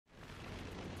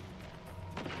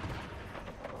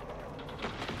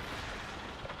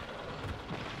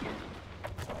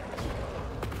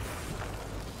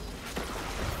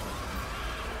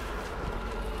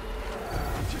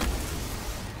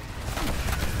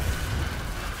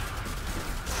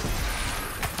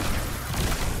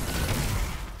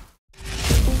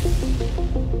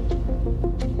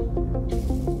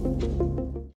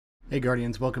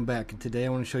Guardians, welcome back. Today I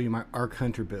want to show you my Arc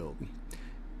Hunter build.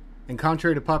 And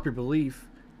contrary to popular belief,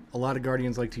 a lot of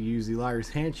Guardians like to use the Liar's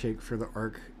Handshake for the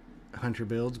Arc Hunter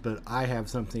builds, but I have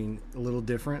something a little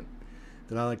different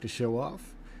that I like to show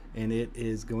off, and it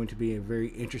is going to be a very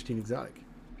interesting exotic.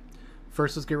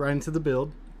 First, let's get right into the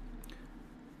build.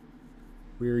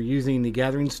 We're using the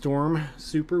Gathering Storm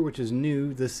Super, which is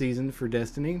new this season for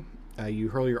Destiny. You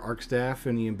hurl your arc staff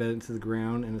and you embed it to the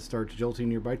ground and it starts jolting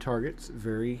nearby targets.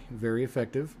 Very, very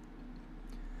effective.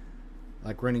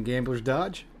 Like running Gambler's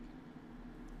Dodge,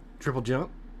 Triple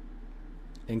Jump,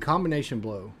 and Combination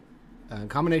Blow.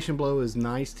 Combination Blow is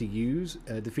nice to use.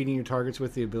 Defeating your targets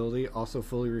with the ability also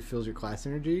fully refills your class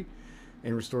energy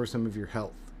and restores some of your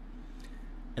health.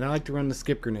 And I like to run the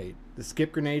Skip Grenade. The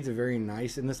Skip Grenades are very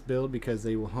nice in this build because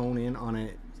they will hone in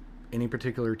on any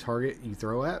particular target you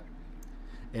throw at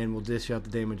and will dish out the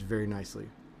damage very nicely.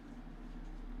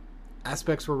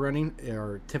 Aspects we're running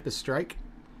are Tempest Strike,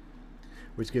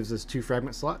 which gives us 2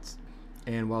 fragment slots,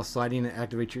 and while sliding it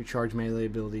activates your charge melee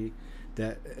ability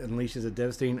that unleashes a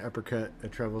devastating uppercut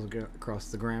that travels across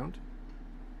the ground.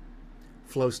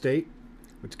 Flow State,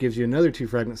 which gives you another 2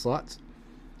 fragment slots.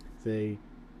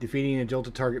 Defeating a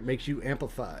jolted target makes you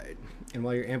amplified, and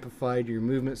while you're amplified, your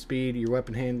movement speed, your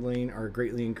weapon handling are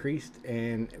greatly increased,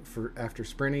 and after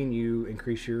sprinting, you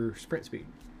increase your sprint speed.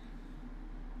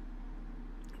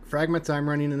 Fragments I'm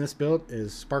running in this build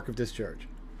is Spark of Discharge,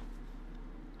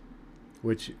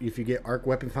 which if you get arc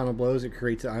weapon final blows, it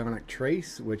creates an Ionic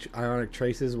Trace, which Ionic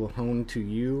Traces will hone to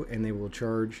you and they will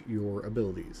charge your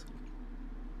abilities.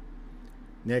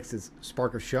 Next is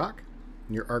Spark of Shock.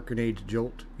 Your arc grenades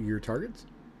jolt your targets.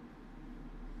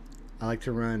 I like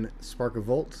to run Spark of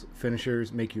Volts.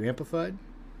 Finishers make you amplified.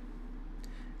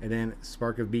 And then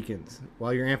Spark of Beacons.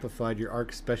 While you're amplified, your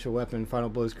arc special weapon final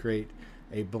blows create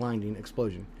a blinding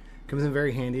explosion. Comes in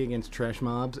very handy against trash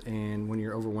mobs, and when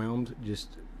you're overwhelmed,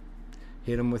 just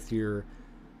hit them with your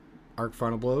arc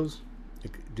final blows.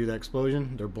 Do that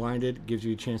explosion. They're blinded. Gives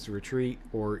you a chance to retreat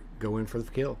or go in for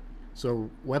the kill. So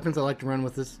weapons I like to run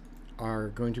with this are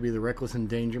going to be the Reckless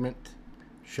Endangerment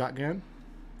Shotgun,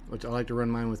 which I like to run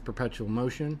mine with Perpetual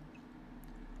Motion.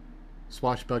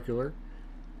 Swashbuckler.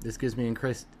 This gives me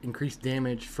increased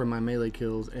damage from my melee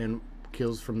kills and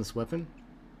kills from this weapon.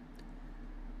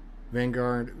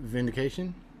 Vanguard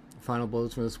Vindication. Final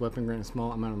blows from this weapon grant a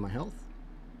small amount of my health.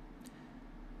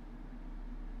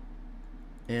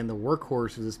 And the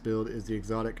workhorse of this build is the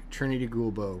exotic Trinity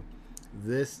Ghoul Bow.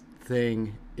 This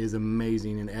thing is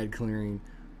amazing in ad clearing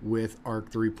with Arc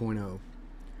 3.0.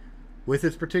 With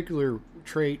its particular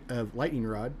trait of Lightning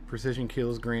Rod, precision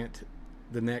kills grant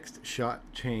the next shot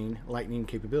chain lightning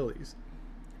capabilities.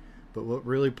 But what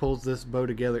really pulls this bow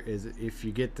together is if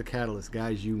you get the catalyst.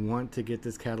 Guys, you want to get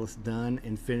this catalyst done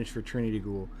and finished for Trinity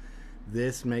Ghoul.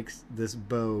 This makes this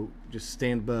bow just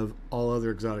stand above all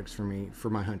other exotics for me, for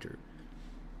my hunter.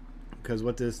 Because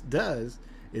what this does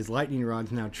is lightning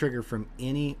rods now trigger from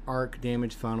any arc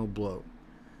damage final blow.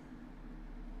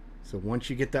 So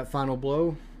once you get that final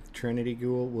blow, Trinity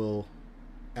Ghoul will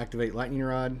activate lightning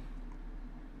rod.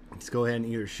 Let's go ahead and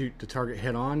either shoot the target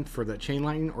head on for that chain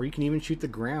lightning, or you can even shoot the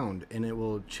ground and it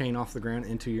will chain off the ground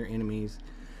into your enemies.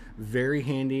 Very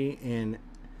handy in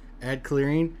ad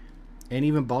clearing and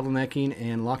even bottlenecking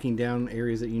and locking down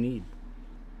areas that you need.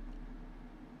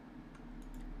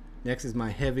 Next is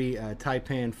my heavy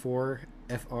Taipan 4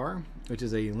 FR, which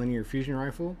is a linear fusion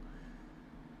rifle.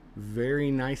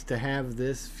 Very nice to have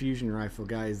this fusion rifle,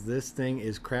 guys. This thing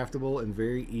is craftable and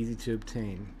very easy to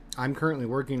obtain. I'm currently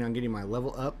working on getting my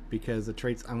level up because the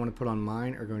traits I want to put on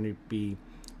mine are going to be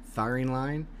Firing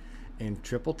Line and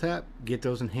Triple Tap. Get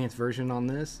those enhanced version on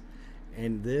this,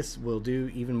 and this will do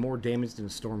even more damage than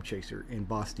Storm Chaser in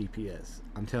boss DPS.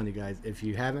 I'm telling you guys, if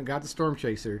you haven't got the Storm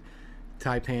Chaser,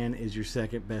 Taipan is your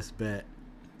second best bet,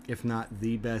 if not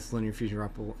the best linear fusion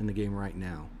rifle in the game right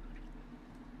now.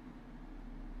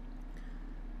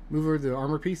 Move over to the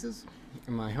armor pieces.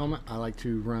 In my helmet, I like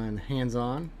to run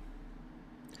hands-on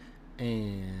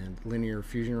and linear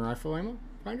fusion rifle ammo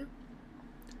finder.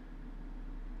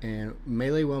 And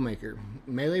melee Wellmaker.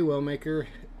 Melee Wellmaker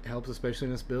helps, especially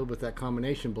in this build, with that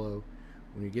combination blow.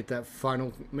 When you get that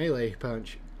final melee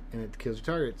punch and it kills your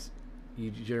targets,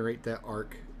 you generate that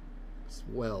arc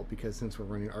well, because since we're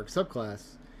running arc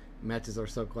subclass, matches our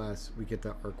subclass, we get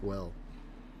that arc well.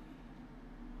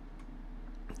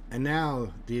 And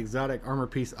now, the exotic armor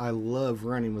piece I love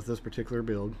running with this particular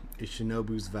build is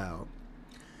Shinobu's Vow.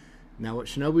 Now, what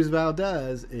Shinobu's Vow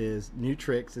does is new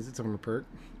tricks is its armor perk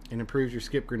and improves your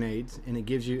skip grenades, and it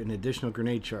gives you an additional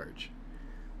grenade charge.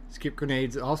 Skip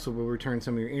grenades also will return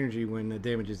some of your energy when it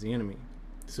damages the enemy.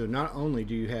 So not only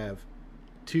do you have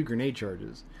 2 grenade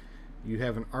charges. You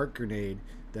have an arc grenade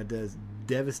that does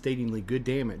devastatingly good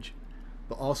damage,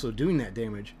 but also doing that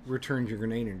damage returns your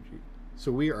grenade energy.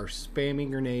 So we are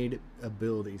spamming grenade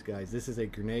abilities, guys. This is a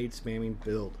grenade spamming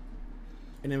build.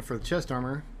 And then for the chest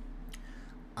armor,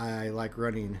 I like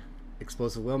running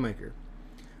Explosive Wellmaker.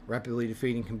 Rapidly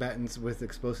defeating combatants with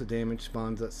explosive damage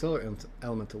spawns that solar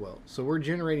elemental well. So we're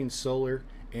generating solar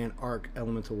and arc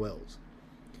elemental wells.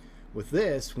 With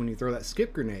this, when you throw that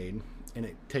skip grenade and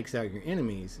it takes out your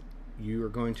enemies, you are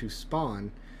going to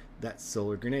spawn that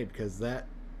solar grenade, because that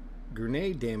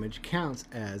grenade damage counts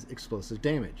as explosive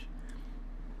damage.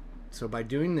 So by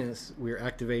doing this, we're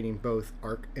activating both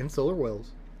arc and solar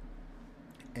wells.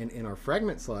 And in our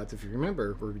fragment slots, if you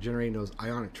remember, we're generating those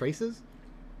ionic traces.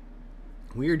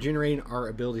 We are generating our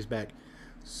abilities back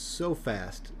so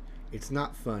fast. It's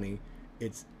not funny.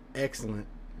 It's excellent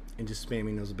in just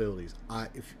spamming those abilities.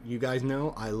 If you guys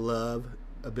know, I love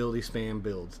ability spam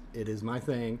builds. It is my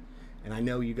thing, and I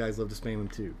know you guys love to spam them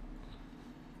too.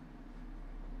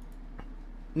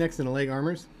 Next in the leg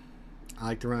armors, I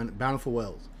like to run Bountiful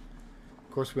Wells.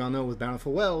 Of course, we all know with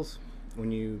Bountiful Wells,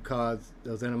 when you cause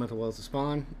those elemental wells to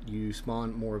spawn, you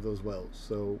spawn more of those wells.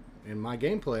 So in my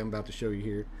gameplay I'm about to show you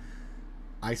here,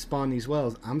 I spawn these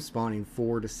wells. I'm spawning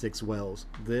 4 to 6 wells.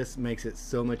 This makes it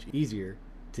so much easier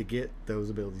to get those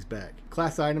abilities back.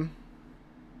 Class item,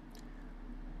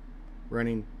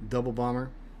 running Double Bomber,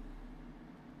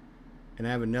 and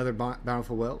I have another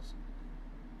Bountiful Wells.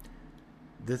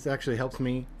 This actually helps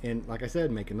me in, like I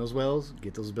said, making those wells,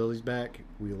 get those abilities back.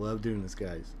 We love doing this,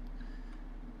 guys.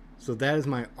 So that is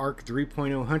my Arc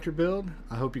 3.0 Hunter build.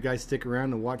 I hope you guys stick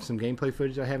around to watch some gameplay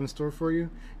footage I have in store for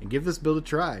you, and give this build a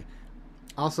try.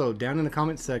 Also, down in the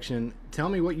comments section, tell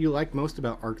me what you like most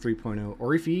about Arc 3.0,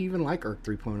 or if you even like Arc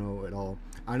 3.0 at all.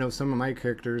 I know some of my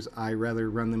characters, I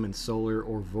rather run them in Solar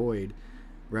or Void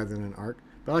rather than Arc,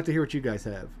 but I'd like to hear what you guys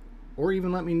have. Or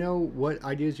even let me know what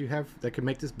ideas you have that could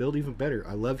make this build even better.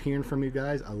 I love hearing from you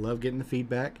guys. I love getting the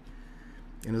feedback.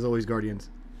 And as always, Guardians,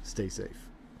 stay safe.